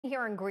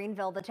Here in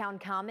Greenville, the town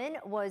common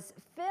was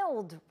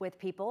filled with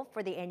people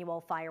for the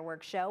annual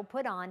fireworks show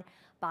put on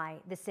by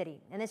the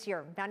city. And this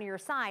year, Down to Your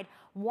Side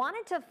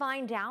wanted to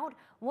find out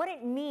what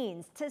it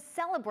means to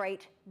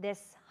celebrate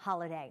this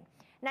holiday.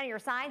 Now, Your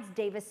Side's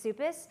Davis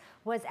Supis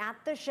was at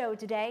the show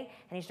today,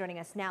 and he's joining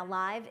us now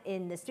live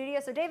in the studio.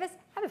 So, Davis,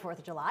 happy 4th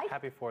of July.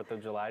 Happy 4th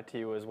of July to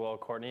you as well,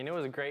 Courtney. And it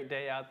was a great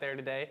day out there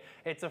today.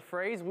 It's a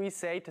phrase we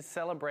say to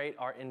celebrate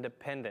our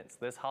independence.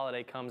 This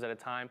holiday comes at a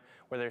time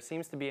where there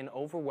seems to be an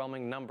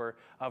overwhelming number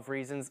of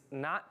reasons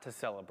not to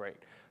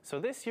celebrate. So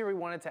this year we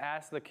wanted to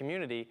ask the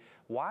community,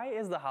 why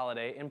is the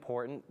holiday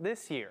important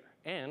this year?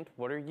 And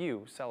what are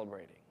you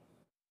celebrating?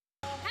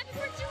 Happy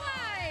 4th of July!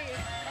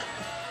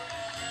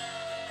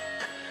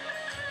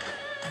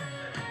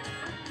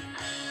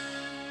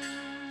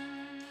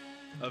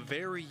 A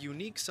very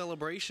unique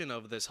celebration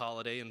of this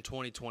holiday in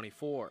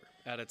 2024.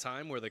 At a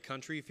time where the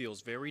country feels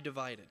very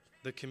divided,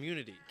 the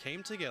community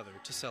came together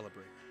to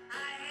celebrate.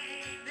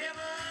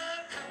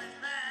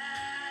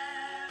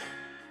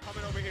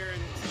 Coming over here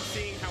and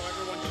seeing how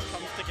everyone just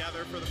comes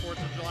together for the 4th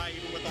of July,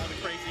 even with all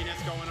the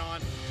craziness going on,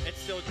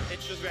 it's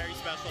just very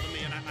special to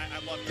me, and I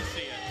love to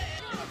see it.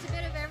 It's a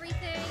bit of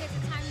everything. It's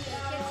a time to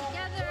get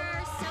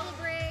together,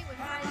 celebrate with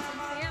friends and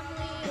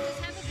family, and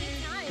just have a good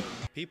time.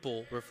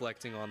 People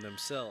reflecting on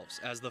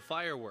themselves as the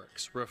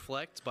fireworks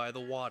reflect by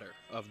the water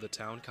of the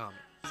town common.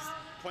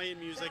 Playing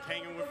music,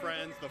 hanging with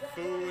friends, the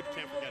food,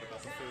 can't forget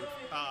about the food,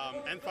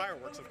 and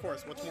fireworks, of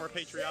course. What's more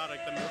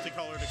patriotic than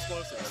multicolored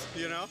explosives,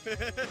 you know? I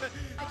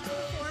just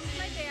performed with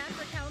my band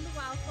for Count the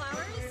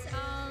Wildflowers.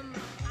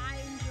 I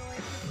enjoy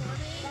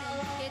performing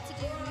and get to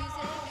do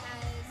music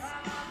as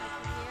my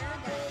career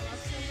that I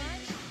love so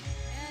much,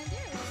 and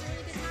yeah, it was a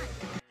really good time.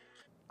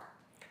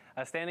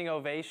 A standing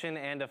ovation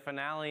and a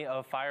finale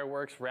of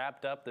fireworks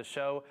wrapped up the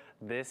show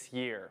this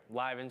year.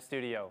 Live in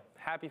studio,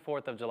 happy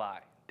 4th of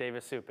July.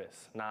 Davis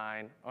Supis,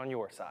 9 on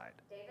Your Side.